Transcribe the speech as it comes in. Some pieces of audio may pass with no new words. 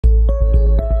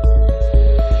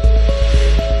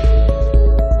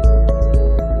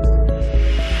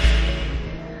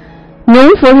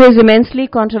Known for his immensely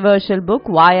controversial book,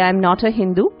 Why I Am Not a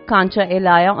Hindu, Kancha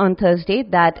Ilaiah on Thursday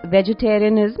that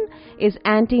vegetarianism is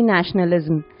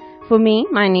anti-nationalism. For me,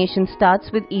 my nation starts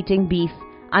with eating beef.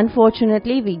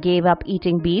 Unfortunately, we gave up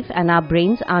eating beef and our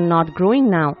brains are not growing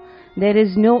now. There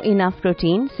is no enough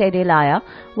protein, said Ilaiah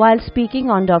while speaking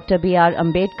on Dr. B.R.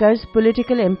 Ambedkar's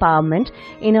political empowerment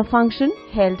in a function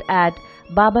held at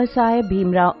Babasaheb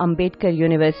Bhimrao Ambedkar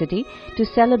University to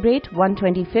celebrate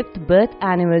 125th birth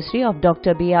anniversary of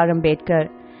Dr. B.R. Ambedkar.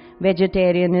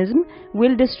 Vegetarianism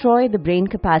will destroy the brain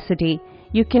capacity.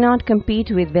 You cannot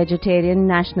compete with vegetarian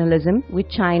nationalism with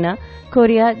China,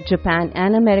 Korea, Japan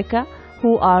and America,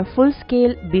 who are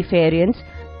full-scale beefarians,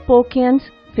 porkians,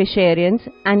 fisharians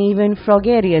and even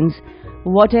frogarians.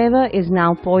 Whatever is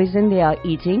now poison they are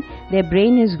eating, their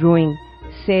brain is growing,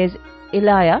 says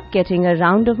Ilaiah, getting a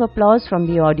round of applause from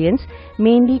the audience,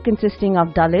 mainly consisting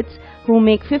of Dalits, who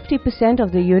make 50%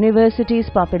 of the university's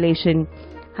population.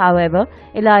 However,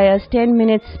 Ilaiah's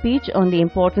 10-minute speech on the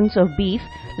importance of beef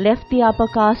left the upper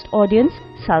caste audience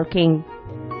sulking.